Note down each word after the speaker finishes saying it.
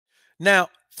Now,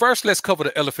 first, let's cover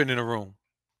the elephant in the room.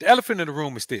 The elephant in the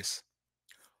room is this: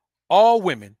 all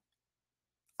women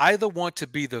either want to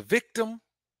be the victim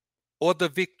or the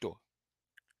victor.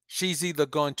 She's either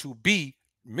going to be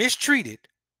mistreated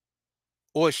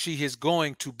or she is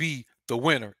going to be the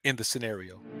winner in the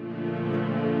scenario.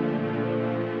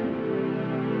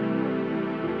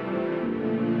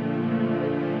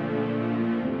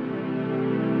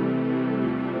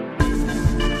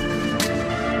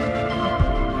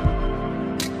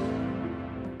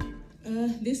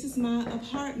 This is my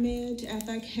apartment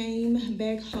after I came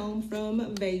back home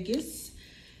from Vegas.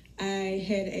 I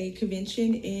had a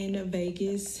convention in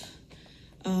Vegas.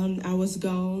 I was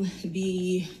gone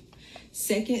the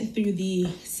 2nd through the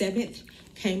 7th.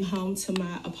 Came home to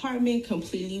my apartment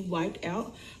completely wiped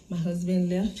out. My husband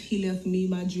left. He left me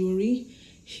my jewelry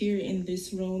here in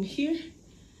this room here.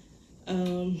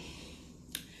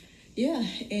 Yeah,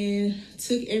 and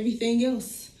took everything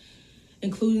else,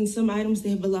 including some items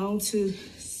that belong to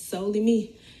solely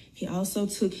me. He also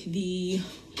took the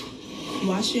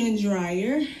washer and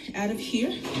dryer out of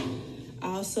here. I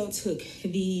also took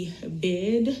the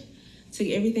bed, took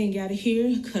everything out of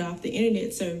here, cut off the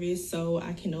internet service so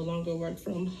I can no longer work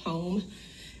from home.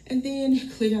 And then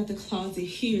cleared out the closet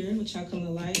here, which y'all come to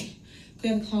like.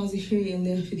 Cleared out the closet here and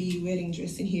left the wedding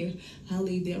dress in here. I'll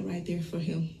leave that right there for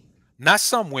him. Not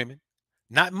some women,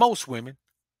 not most women,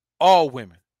 all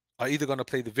women are either going to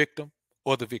play the victim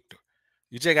or the victor.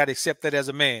 You just got to accept that as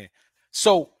a man.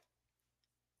 So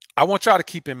I want y'all to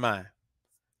keep in mind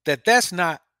that that's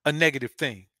not a negative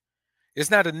thing.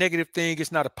 It's not a negative thing.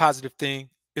 It's not a positive thing.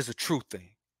 It's a true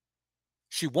thing.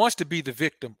 She wants to be the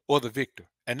victim or the victor.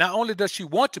 And not only does she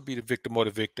want to be the victim or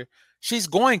the victor, she's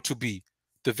going to be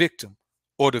the victim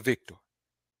or the victor.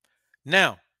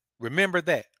 Now, remember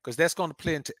that, because that's going to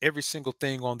play into every single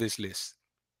thing on this list.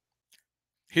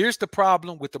 Here's the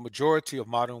problem with the majority of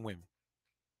modern women.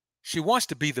 She wants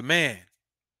to be the man.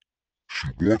 She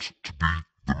wants to be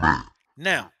the man.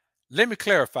 Now, let me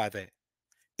clarify that.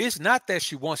 It's not that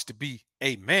she wants to be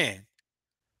a man,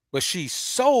 but she's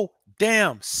so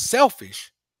damn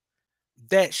selfish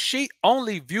that she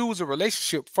only views a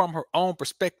relationship from her own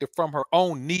perspective, from her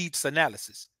own needs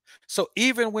analysis. So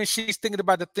even when she's thinking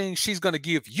about the things she's going to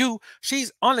give you,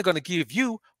 she's only going to give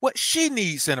you what she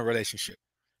needs in a relationship.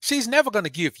 She's never going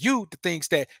to give you the things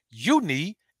that you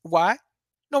need. Why?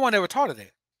 No one ever taught her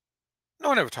that. No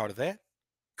one ever taught her that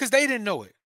because they didn't know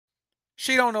it.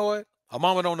 She don't know it. Her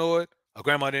mama don't know it. Her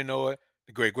grandma didn't know it.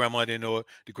 The great-grandma didn't know it.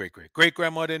 The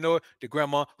great-great-great-grandma didn't know it. The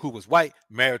grandma who was white,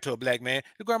 married to a black man.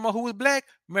 The grandma who was black,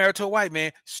 married to a white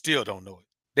man, still don't know it.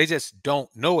 They just don't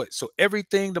know it. So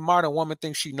everything the modern woman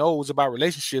thinks she knows about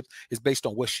relationships is based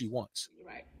on what she wants.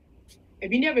 Right.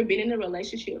 Have you never been in a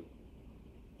relationship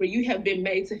where you have been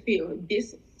made to feel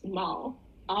this small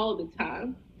all the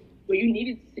time, where you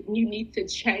need to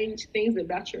change things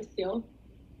about yourself,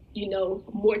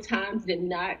 more times than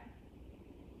not,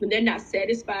 when they're not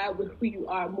satisfied with who you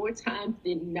are more times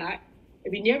than not?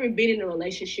 If you've never been in a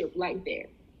relationship like that,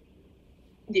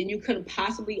 then you couldn't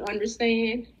possibly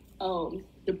understand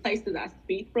the place that I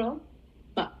speak from.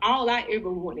 But all I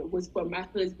ever wanted was for my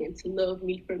husband to love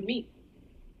me for me.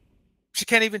 She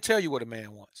can't even tell you what a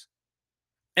man wants.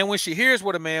 And when she hears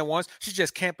what a man wants, she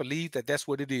just can't believe that that's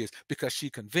what it is because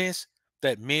she's convinced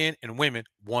that men and women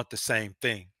want the same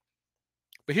thing.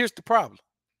 But here's the problem.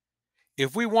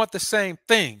 If we want the same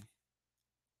thing,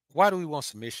 why do we want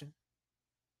submission?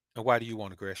 And why do you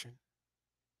want aggression?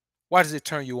 Why does it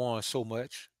turn you on so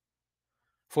much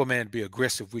for a man to be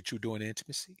aggressive with you during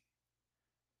intimacy?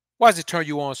 Why does it turn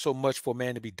you on so much for a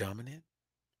man to be dominant?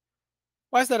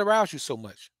 Why does that arouse you so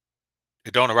much?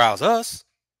 It don't arouse us.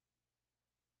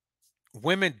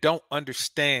 Women don't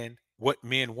understand what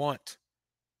men want,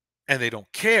 and they don't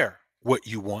care what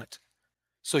you want.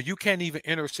 So you can't even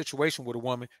enter a situation with a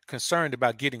woman concerned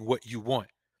about getting what you want.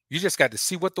 You just got to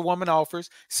see what the woman offers,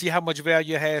 see how much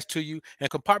value it has to you, and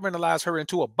compartmentalize her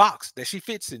into a box that she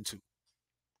fits into.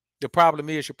 The problem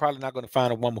is you're probably not going to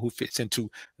find a woman who fits into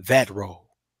that role,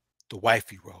 the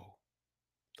wifey role,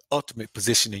 the ultimate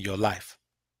position in your life.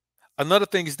 Another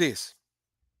thing is this.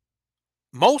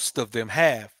 Most of them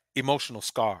have emotional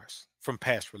scars from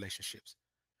past relationships.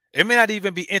 It may not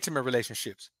even be intimate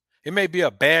relationships. It may be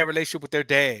a bad relationship with their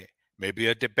dad, maybe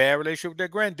a bad relationship with their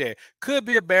granddad, could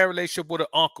be a bad relationship with an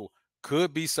uncle,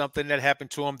 could be something that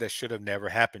happened to them that should have never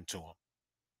happened to them.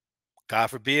 God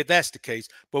forbid that's the case,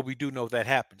 but we do know that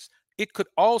happens. It could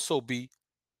also be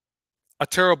a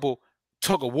terrible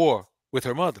tug of war with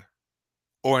her mother,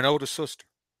 or an older sister,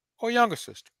 or younger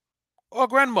sister, or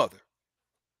grandmother.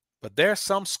 But there's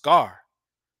some scar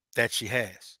that she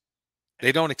has.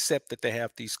 They don't accept that they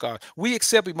have these scars. We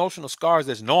accept emotional scars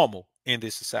as normal in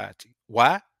this society.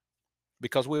 Why?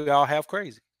 Because we all have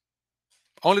crazy.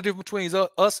 Only difference between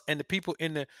us and the people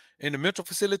in the mental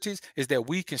facilities is that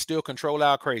we can still control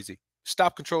our crazy.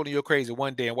 Stop controlling your crazy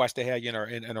one day and watch they have you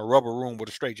in a rubber room with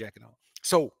a straitjacket on.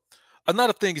 So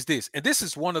another thing is this, and this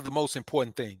is one of the most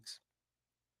important things.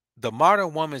 The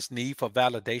modern woman's need for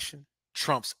validation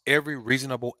trumps every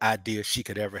reasonable idea she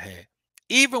could ever have.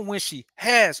 Even when she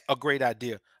has a great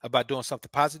idea about doing something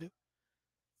positive,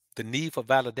 the need for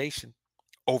validation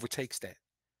overtakes that.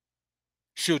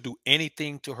 She'll do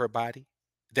anything to her body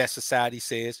that society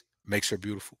says makes her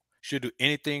beautiful. She'll do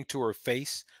anything to her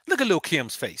face. Look at Lil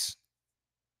Kim's face.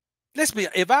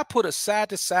 If I put a side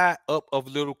to side up of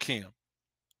Little Kim,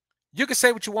 you can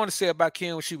say what you want to say about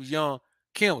Kim when she was young.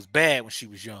 Kim was bad when she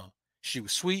was young. She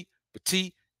was sweet,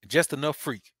 petite, and just enough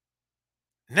freak.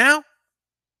 Now,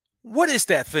 what is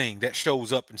that thing that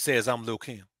shows up and says I'm Lil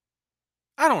Kim?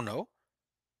 I don't know.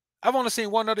 I've only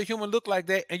seen one other human look like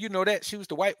that, and you know that she was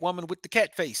the white woman with the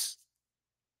cat face.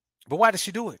 But why did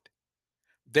she do it?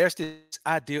 There's this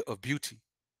idea of beauty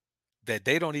that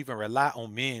they don't even rely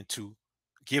on men to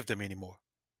give them anymore.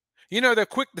 They're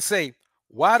quick to say,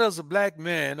 why does a black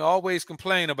man always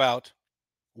complain about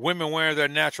women wearing their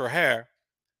natural hair,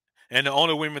 and the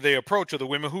only women they approach are the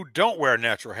women who don't wear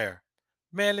natural hair?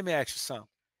 Man, let me ask you something.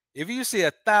 If you see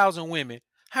 1,000 women,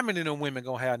 how many of them women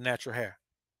gonna have natural hair?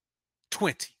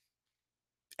 20.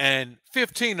 And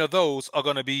 15 of those are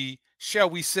gonna be, shall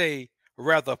we say,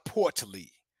 rather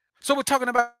portly. So we're talking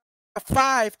about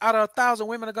 5 out of 1,000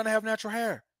 women are gonna have natural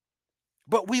hair.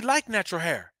 But we like natural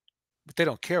hair, but they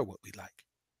don't care what we like.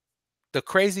 The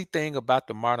crazy thing about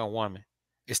the modern woman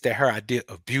is that her idea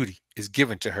of beauty is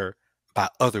given to her by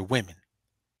other women.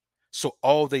 So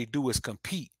all they do is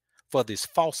compete for this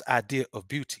false idea of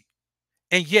beauty.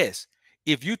 And yes,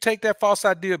 if you take that false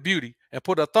idea of beauty and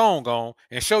put a thong on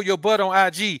and show your butt on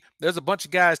IG, there's a bunch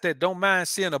of guys that don't mind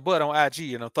seeing a butt on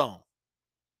IG and a thong.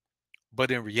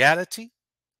 But in reality,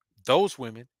 those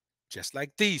women, just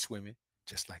like these women,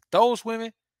 just like those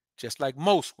women, just like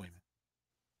most women,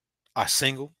 are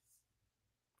single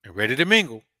and ready to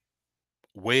mingle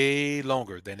way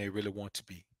longer than they really want to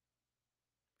be.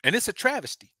 And it's a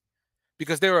travesty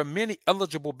because there are many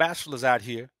eligible bachelors out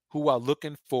here who are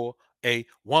looking for a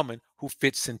woman who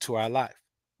fits into our life.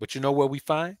 But you know what we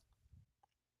find?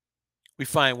 We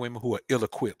find women who are ill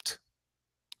equipped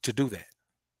to do that.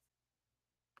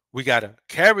 We got to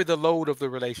carry the load of the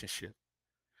relationship.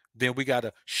 Then we got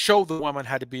to show the woman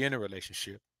how to be in a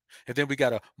relationship. And then we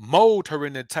got to mold her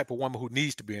into the type of woman who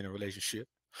needs to be in a relationship.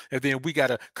 And then we got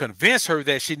to convince her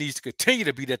that she needs to continue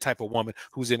to be that type of woman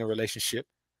who's in a relationship.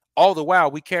 All the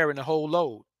while, we carrying the whole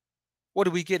load. What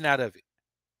are we getting out of it?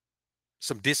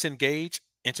 Some disengaged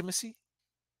intimacy?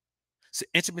 It's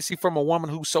intimacy from a woman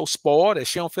who's so spoiled that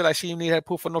she don't feel like she even need to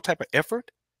put for no type of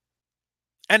effort.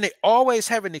 And they always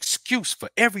have an excuse for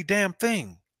every damn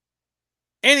thing.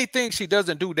 Anything she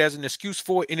doesn't do, there's an excuse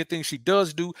for it. Anything she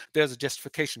does do, there's a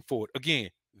justification for it. Again,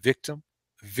 victim,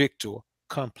 victor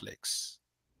complex.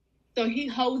 So he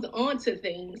holds on to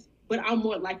things, but I'm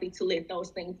more likely to let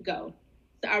those things go.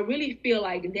 So I really feel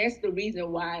like that's the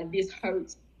reason why this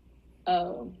hurts.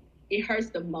 It hurts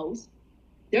the most.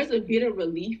 There's a bit of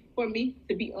relief for me,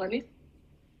 to be honest.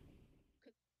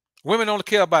 Women only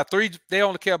care about three. They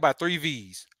only care about 3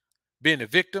 V's: being the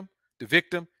victim,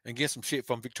 and getting some shit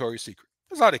from Victoria's Secret.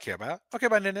 That's all they care about. Don't care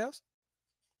about nothing else.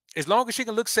 As long as she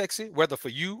can look sexy, whether for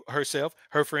you, herself,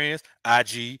 her friends,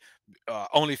 IG,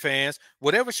 OnlyFans,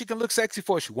 whatever she can look sexy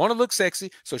for. She want to look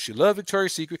sexy, so she love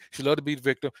Victoria's Secret. She love to be the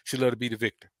victim. She love to be the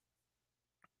victor.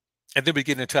 And then we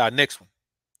get into our next one,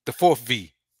 the 4th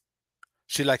V.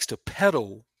 She likes to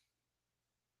peddle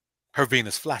her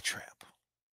Venus flytrap.